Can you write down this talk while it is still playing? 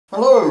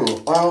Hello!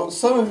 Well,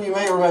 some of you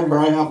may remember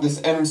I have this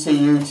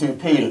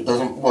MCU-2P that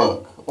doesn't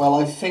work. Well,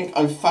 I think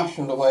I've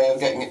fashioned a way of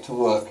getting it to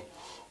work.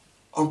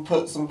 I've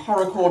put some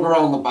paracord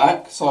around the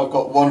back, so I've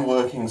got one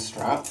working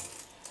strap.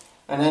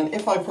 And then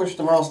if I push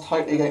the mask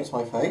tightly against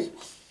my face,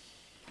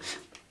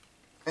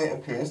 it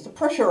appears to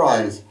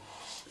pressurise.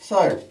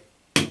 So,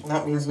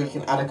 that means we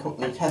can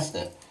adequately test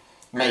it.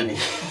 Maybe.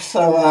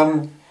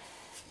 So,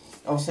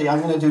 obviously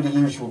I'm going to do the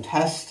usual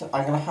test.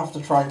 I'm going to have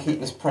to try and keep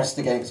this pressed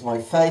against my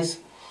face.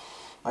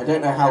 I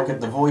don't know how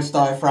good the voice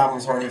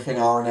diaphragms or anything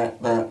are in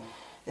it, but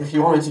if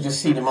you wanted to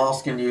just see the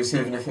mask in use,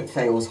 even if it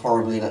fails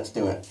horribly, let's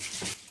do it.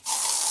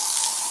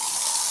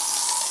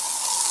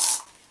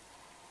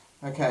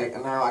 Okay,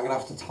 and now I'm going to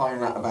have to time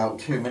that about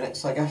 2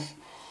 minutes, I guess.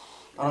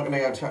 I'm not going to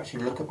be able to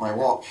actually look at my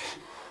watch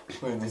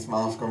with this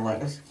mask on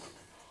like this.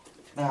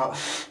 Now,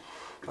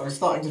 I was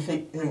starting to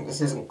think this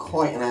isn't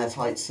quite an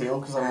airtight seal,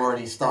 because I'm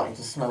already starting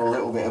to smell a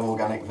little bit of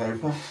organic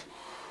vapour.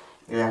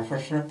 The air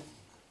freshener.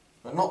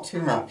 But not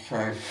too much,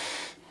 so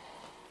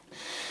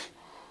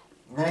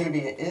maybe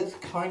it is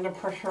kind of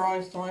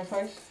pressurised to my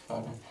face. I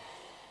don't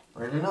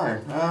really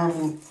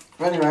know.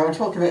 But anyway, I'll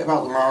talk a bit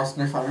about the mask,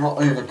 and if I'm not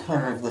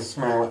overcome with the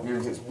smell, it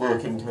means it's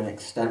working to an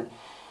extent.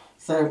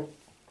 So,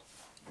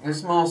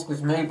 this mask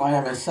was made by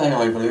MSA,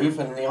 I believe,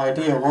 and the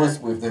idea was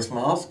with this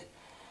mask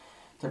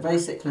to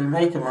basically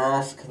make a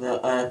mask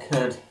that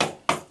could,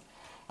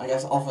 I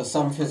guess, offer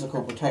some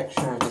physical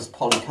protection with this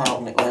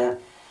polycarbonate layer.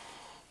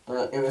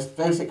 But it was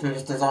basically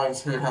just designed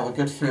so you'd have a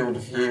good field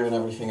of view and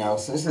everything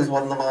else. This is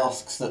one of the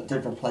masks that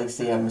did replace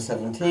the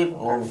M17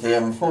 along with the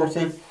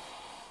M40.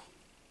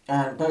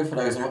 And both of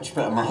those are much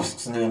better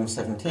masks than the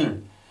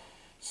M17.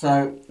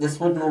 So this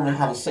would normally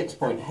have a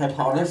 6-point head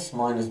harness.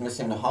 Mine is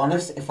missing the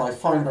harness. If I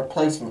find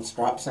replacement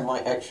straps, I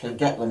might actually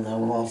get them now.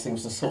 The mask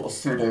seems to sort of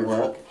pseudo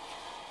work.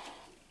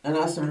 And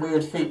it has some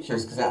weird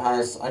features because it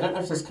has, I don't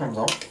know if this comes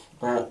off,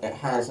 but it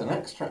has an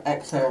extra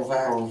exhale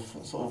valve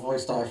sort of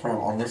voice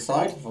diaphragm on this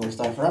side, voice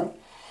diaphragm.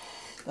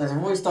 There's a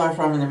voice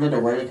diaphragm in the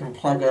middle where you can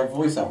plug a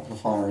voice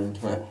amplifier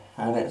into it,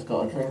 and it's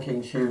got a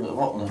drinking tube at the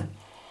bottom there.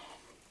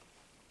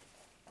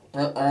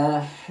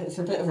 But it's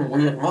a bit of a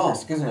weird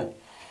mask, isn't it?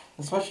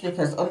 Especially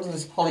because under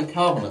this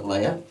polycarbonate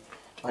layer,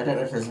 I don't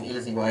know if there's an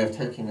easy way of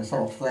taking this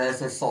off, there's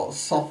this sort of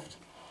soft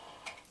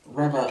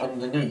rubber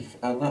underneath,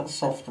 and that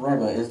soft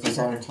rubber is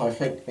designed to, I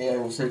think, be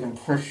able so you can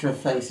push your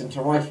face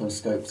into rifle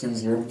scopes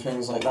easier and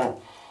things like that.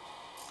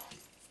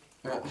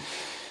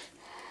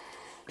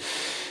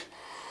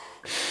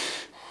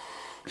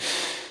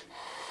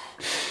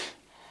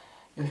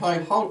 If I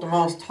hold the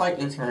mask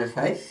tightly to my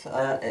face,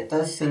 it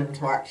does seem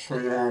to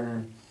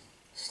actually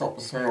stop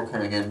the smell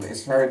coming in, but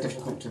it's very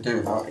difficult to do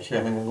without actually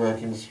having a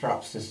working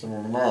strap system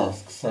on the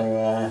mask,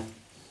 so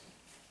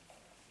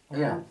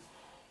yeah.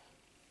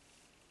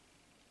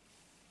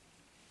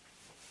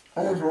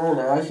 Overall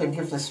though, I think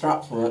if the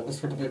straps work,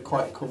 this would be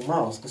quite a cool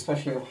mask,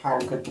 especially with how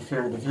good the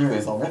field of view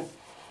is on it.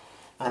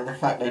 And the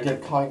fact they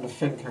did kind of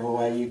think of a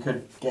way you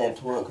could get it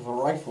to work with a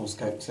rifle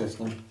scope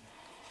system.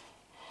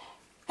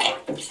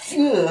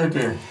 Oh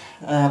dear.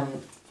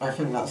 I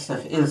think that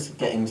stuff is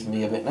getting to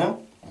me a bit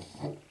now.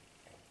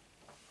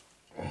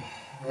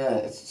 Yeah,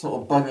 it's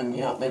sort of bugging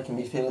me up, making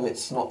me feel a bit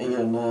snotty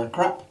and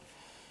crap.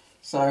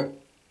 So,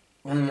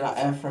 maybe that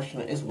air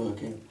freshener is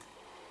working.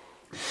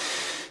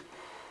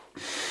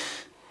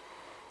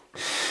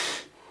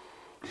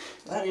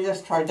 Let me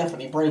just try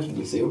definitely breaking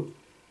the seal.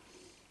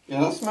 Yeah,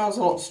 that smells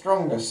a lot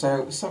stronger,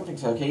 so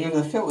something's okay.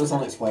 Either the filter's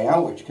on its way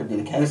out, which could be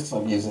the case because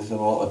I've used this in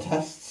a lot of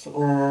tests,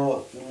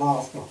 or the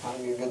mask not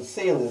having a good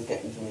seal is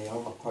getting to me,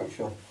 I'm not quite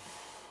sure.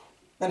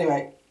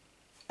 Anyway,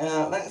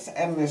 let's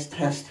end this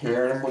test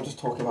here and we'll just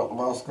talk about the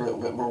mask a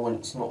little bit more when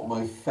it's not on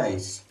my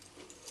face.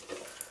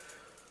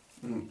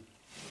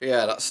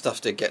 Yeah, that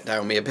stuff did get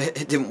down me a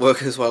bit. It didn't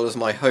work as well as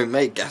my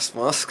homemade gas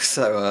mask,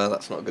 so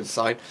that's not a good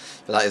sign.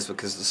 But that is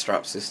because the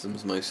strap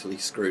system's mostly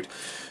screwed.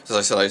 So as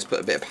I said, I just put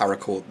a bit of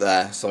paracord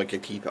there so I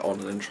could keep it on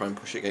and then try and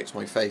push it against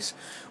my face.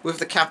 With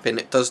the cap in,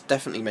 it does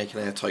definitely make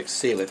an airtight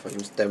seal, if I can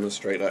just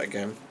demonstrate that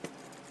again.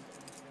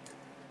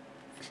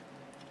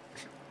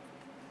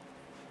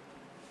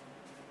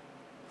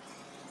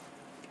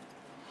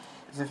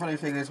 The funny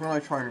thing is, when I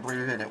try and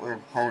breathe in, it will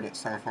hold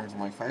itself onto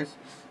my face.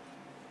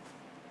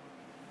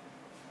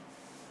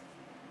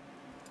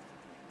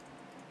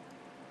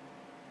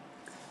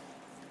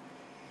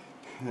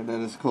 And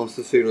then, of course,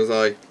 as soon as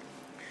I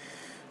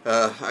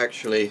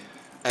actually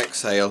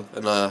exhale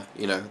and,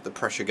 you know, the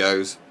pressure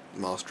goes,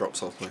 the mask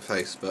drops off my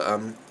face.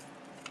 But,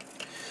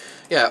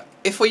 yeah,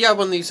 if we have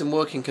one of these in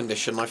working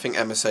condition, I think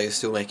MSA is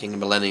still making a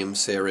Millennium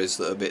series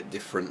that are a bit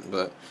different,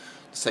 but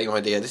the same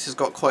idea. This has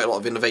got quite a lot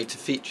of innovative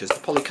features.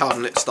 The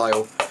polycarbonate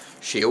style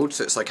shield,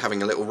 so it's like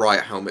having a little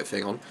riot helmet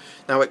thing on.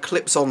 Now it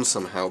clips on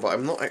somehow, but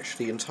I'm not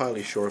actually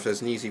entirely sure if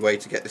there's an easy way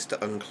to get this to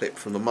unclip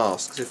from the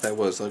mask, because if there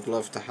was, I'd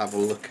love to have a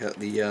look at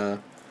the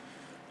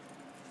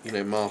you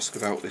know, mask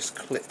without this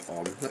clip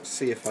on. Let's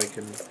see if I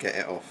can get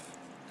it off.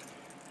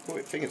 Oh,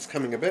 I think it's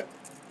coming a bit.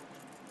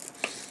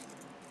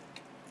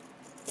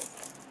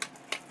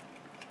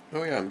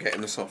 Oh yeah, I'm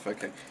getting this off,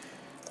 okay.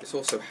 it's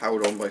also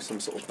held on by some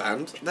sort of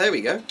band. There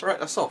we go. Right,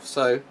 that's off.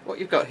 So what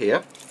you've got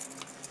here,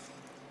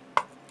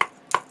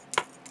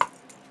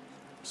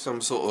 some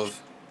sort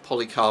of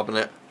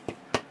polycarbonate,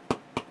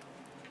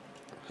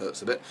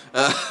 hurts a bit,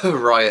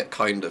 riot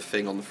kind of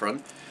thing on the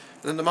front.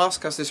 And then the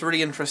mask has this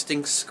really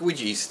interesting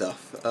squidgy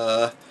stuff.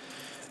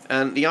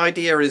 And the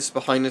idea is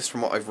behind this,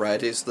 from what I've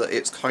read, is that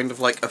it's kind of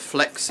like a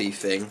flexi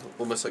thing,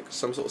 almost like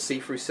some sort of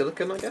see-through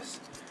silicone, I guess,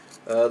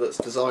 that's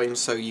designed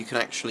so you can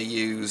actually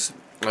use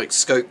like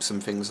scopes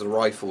and things of the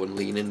rifle and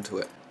lean into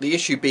it. The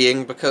issue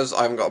being, because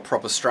I haven't got a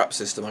proper strap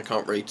system, I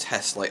can't really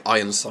test like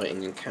iron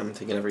sighting and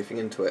canting and everything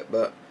into it,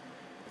 but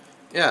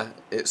yeah,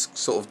 it's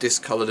sort of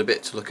discoloured a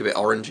bit to look a bit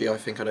orangey, I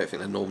think. I don't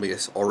think they're normally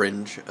this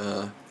orange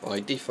by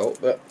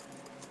default, but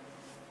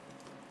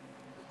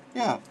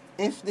yeah,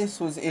 if this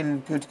was in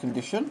good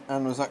condition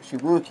and was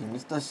actually working,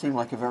 this does seem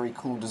like a very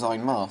cool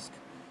design mask.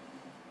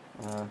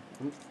 Pull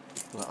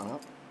that one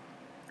out.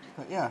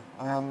 But yeah,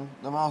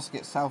 the mask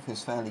itself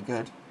is fairly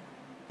good.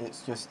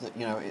 It's just that,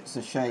 you know, it's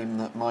a shame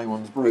that my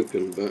one's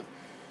broken, but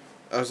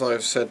as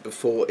I've said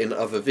before in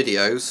other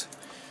videos,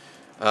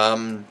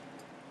 the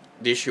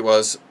issue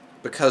was,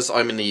 because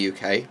I'm in the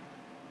UK,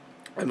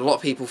 and a lot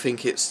of people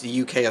think it's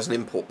the UK has an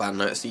import ban.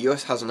 No, it's the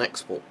US has an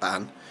export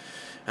ban,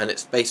 and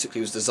it's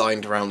basically was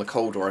designed around the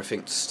Cold War, I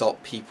think, to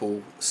stop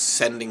people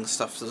sending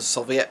stuff to the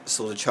Soviets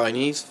or the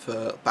Chinese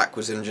for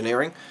backwards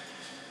engineering.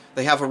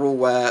 They have a rule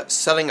where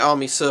selling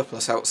army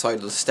surplus outside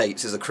of the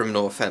States is a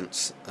criminal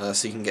offence,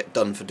 so you can get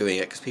done for doing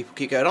it, because people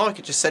keep going, oh, I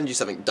could just send you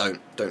something.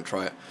 Don't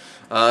try it.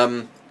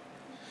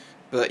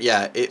 But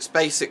yeah, it's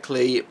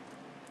basically,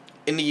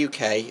 in the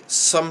UK,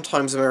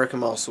 sometimes American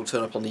masks will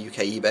turn up on the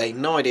UK eBay.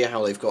 No idea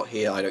how they've got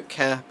here, I don't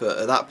care, but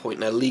at that point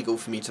they're legal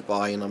for me to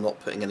buy, and I'm not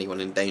putting anyone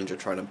in danger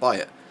trying to buy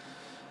it.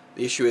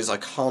 The issue is I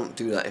can't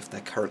do that if they're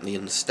currently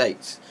in the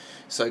States.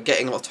 So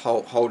getting a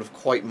hold of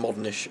quite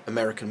modernish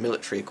American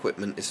military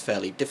equipment is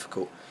fairly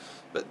difficult.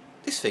 But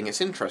this thing,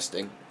 it's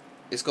interesting.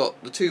 It's got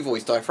the two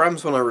voice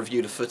diaphragms. When I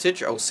review the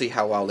footage, I'll see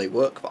how well they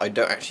work, but I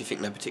don't actually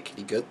think they're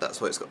particularly good.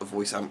 That's why it's got the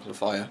voice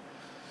amplifier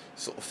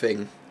sort of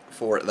thing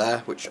for it there,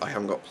 which I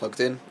haven't got plugged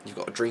in. You've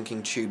got a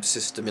drinking tube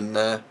system in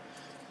there.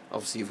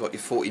 Obviously you've got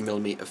your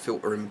 40mm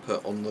filter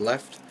input on the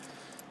left.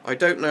 I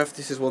don't know if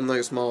this is one of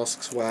those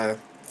masks where,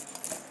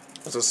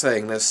 as I was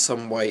saying, there's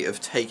some way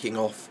of taking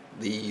off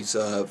these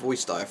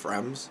voice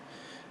diaphragms,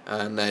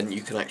 and then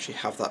you can actually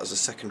have that as a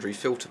secondary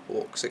filter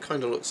port, because it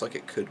kind of looks like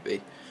it could be.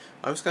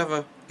 I'm just going to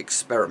have an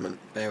experiment.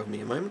 Bear with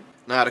me a moment.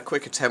 Now I had a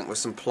quick attempt with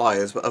some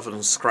pliers, but other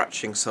than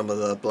scratching some of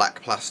the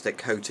black plastic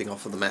coating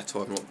off of the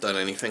metal, I've not done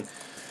anything.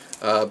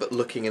 But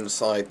looking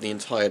inside, the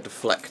entire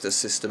deflector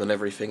system and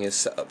everything is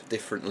set up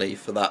differently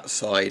for that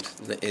side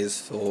than it is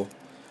for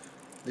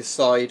this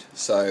side,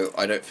 so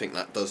I don't think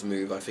that does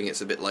move. I think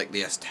it's a bit like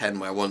the S10,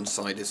 where one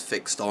side is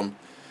fixed on,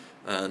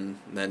 and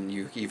then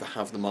you either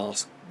have the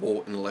mask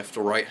bought in the left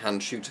or right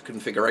hand shooter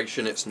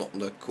configuration. It's not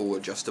the cool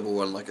adjustable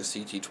one like a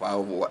CT12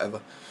 or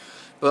whatever.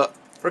 But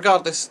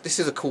regardless, this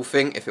is a cool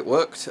thing if it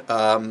worked.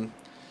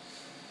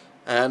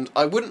 And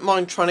I wouldn't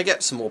mind trying to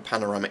get some more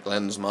panoramic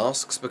lens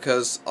masks,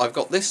 because I've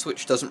got this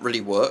which doesn't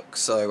really work,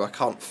 so I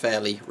can't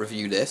fairly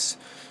review this.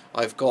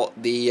 I've got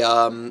the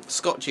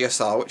Scott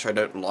GSR, which I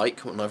don't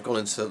like, and I've gone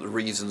into the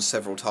reasons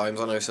several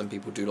times. I know some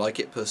people do like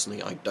it,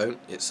 personally I don't.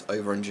 It's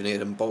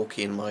over-engineered and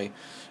bulky in my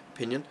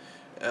opinion.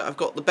 I've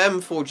got the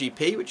BEM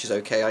 4GP, which is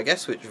okay I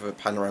guess, which is a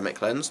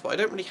panoramic lens, but I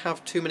don't really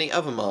have too many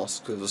other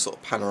masks with the sort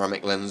of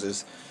panoramic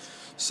lenses.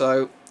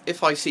 So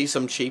if I see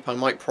some cheap, I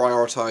might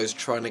prioritise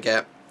trying to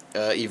get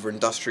either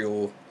industrial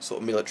or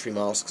sort of military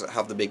masks that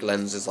have the big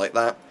lenses like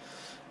that.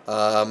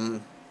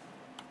 And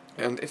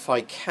if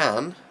I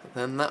can,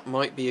 then that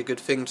might be a good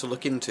thing to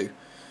look into,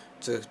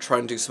 to try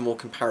and do some more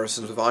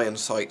comparisons with iron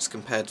sights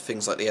compared to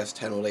things like the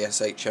S10 or the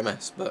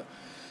SHMS. But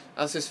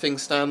as this thing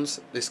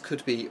stands, this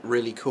could be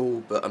really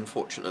cool, but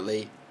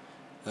unfortunately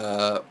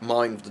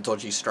mine with the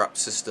dodgy strap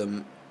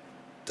system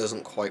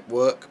doesn't quite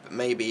work. But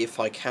maybe if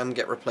I can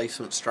get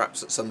replacement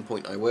straps at some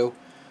point I will,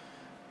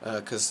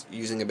 because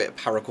using a bit of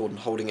paracord and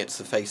holding it to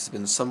the face has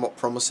been somewhat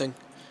promising.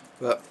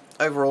 But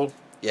overall,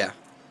 yeah,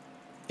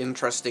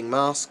 interesting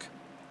mask.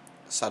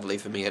 Sadly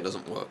for me it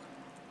doesn't work.